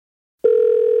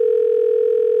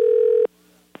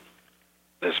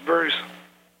Bruce.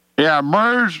 Yeah,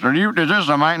 Bruce, is this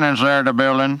the maintenance there at the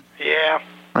building? Yeah.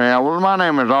 Yeah, well, my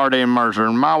name is D Mercer,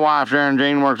 and my wife, Sharon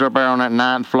Jean, works up there on that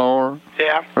 9th floor.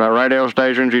 Yeah. That radio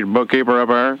station. She's a bookkeeper up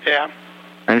there. Yeah.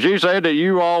 And she said that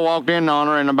you all walked in on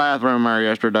her in the bathroom there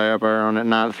yesterday up there on that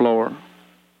 9th floor.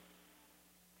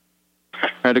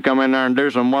 Had to come in there and do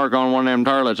some work on one of them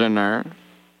toilets in there.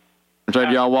 And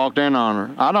said y'all walked in on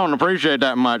her. I don't appreciate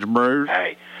that much, Bruce.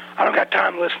 Hey, I don't got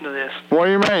time to listen to this. What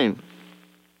do you mean?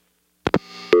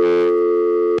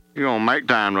 You gonna make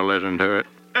time to listen to it.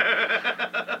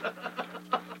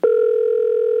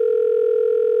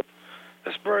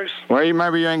 It's Bruce. Well,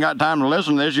 maybe you ain't got time to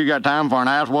listen to this. You got time for an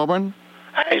ass whooping?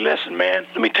 Hey, listen, man.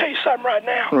 Let me tell you something right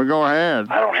now. Well, go ahead.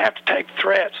 I don't have to take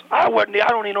threats. I don't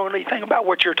even know anything about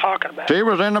what you're talking about. She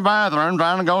was in the bathroom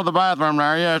trying to go to the bathroom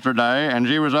there yesterday, and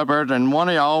she was up there, and one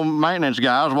of y'all maintenance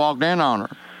guys walked in on her.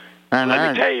 And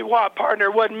let me tell you what, partner,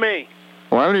 it wasn't me.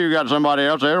 Well, you got somebody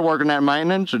else there working that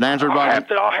maintenance and answered by...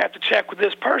 I'll have to check with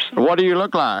this person. What do you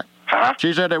look like? Huh?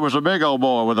 She said it was a big old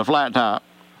boy with a flat top.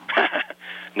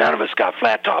 None of us got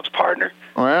flat tops, partner.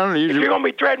 Well, if you're going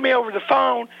to be threatening me over the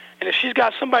phone, and if she's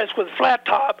got somebody that's with a flat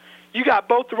top, you got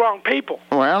both the wrong people.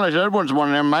 Well, they said it was one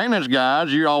of them maintenance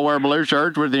guys. You all wear blue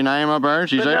shirts with your name up there.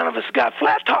 But none of us got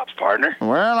flat tops, partner.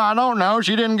 Well, I don't know.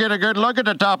 She didn't get a good look at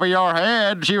the top of your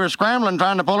head. She was scrambling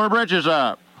trying to pull her britches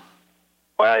up.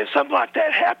 Well, if something like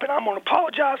that happened, I'm going to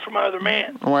apologize for my other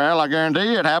man. Well, I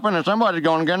guarantee you it happened, and somebody's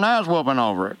going to get an ass whooping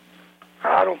over it.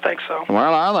 I don't think so.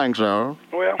 Well, I think so.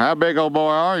 Well, how big old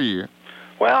boy are you?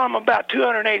 Well, I'm about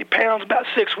 280 pounds, about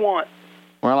 6'1".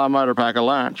 Well, I might have packed a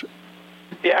lunch.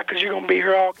 Yeah, 'cause you're going to be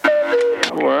here all...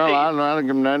 Well, you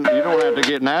don't have to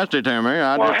get nasty to me.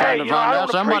 I'm just trying to find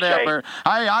out somebody up there.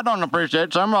 Hey, I don't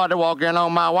appreciate somebody walking in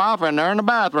on my wife in there in the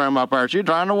bathroom up there. She's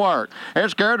trying to work.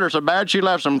 It scared her so bad she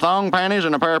left some thong panties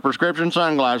and a pair of prescription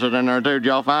sunglasses in there, too. Did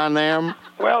y'all find them?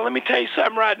 Well, let me tell you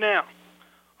something right now.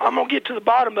 I'm going to get to the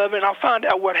bottom of it, and I'll find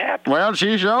out what happened. Well,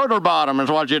 she showed her bottom is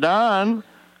what you done.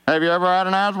 Have you ever had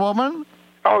an ass woman?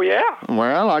 Oh, yeah.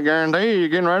 Well, I guarantee you're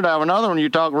getting ready to have another one. You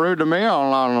talk rude to me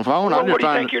on the phone. Well, what do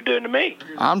you think you're doing to me?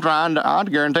 I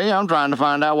guarantee you I'm trying to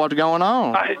find out what's going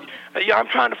on. I'm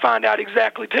trying to find out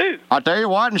exactly, too. I tell you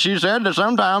what, and she said that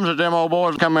sometimes that them old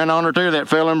boys come in on her, too, that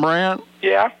Phil and Brent.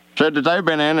 Yeah. Said that they've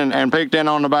been in and peeked in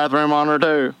on the bathroom on her,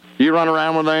 too. You run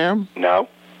around with them? No.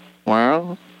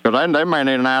 Well, because they may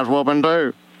need an ass whooping,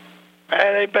 too.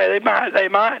 They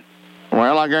might.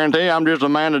 Well, I guarantee you I'm just the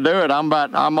man to do it.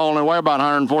 I'm only weigh about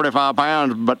 145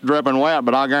 pounds, but dripping wet,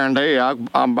 but I guarantee you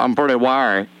I'm pretty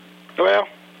wiry. Well,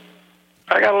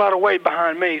 I got a lot of weight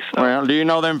behind me, so... Well, do you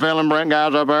know them Phil and Brent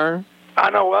guys up there? I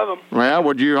know of them. Well,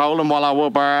 would you hold them while I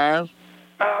whoop our ass?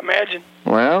 I imagine.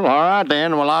 Well, all right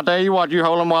then. Well, I'll tell you what, you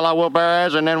hold them while I whoop our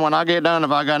ass, and then when I get done,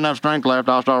 if I got enough strength left,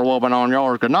 I'll start whooping on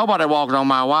yours, because nobody walks on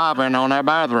my wife in on that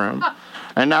bathroom.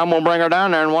 And now I'm going to bring her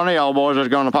down there, and one of y'all boys is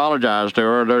going to apologize to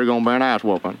her, or there's going to be an ass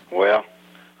whooping. Well,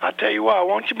 I tell you what,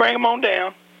 why don't you bring them on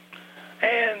down,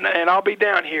 and I'll be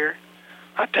down here.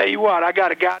 I tell you what, I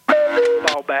got a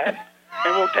ball bat,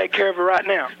 and we'll take care of it right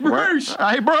now. Bruce!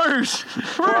 Hey, Bruce!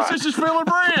 Bruce, this is Phil and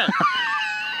Brent.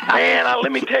 Man,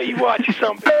 let me tell you what, you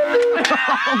something.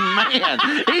 Oh, man.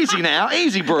 Easy now.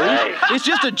 Easy, Bruce. Hey. It's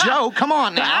just a joke. Come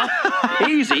on now.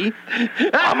 Easy.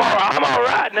 I'm all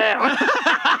right now.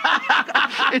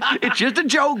 It's just a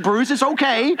joke, Bruce. It's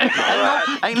okay. We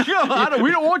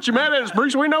don't want you mad at us,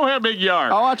 Bruce. We know how big you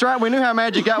are. Oh, that's right. We knew how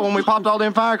mad you got when we popped all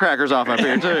them firecrackers off up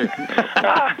here, too.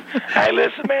 Hey,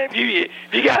 listen, man.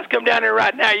 If you guys come down here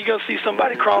right now, you're going to see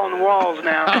somebody crawling the walls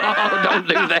now. Oh, don't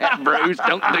do that, Bruce.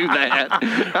 Don't do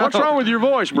that. What's wrong with your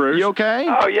voice, Bruce? You okay?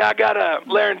 Oh, yeah, I got a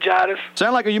laryngitis.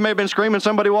 Sound like you may have been screaming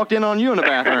somebody walked in on you in the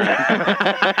bathroom.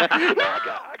 No,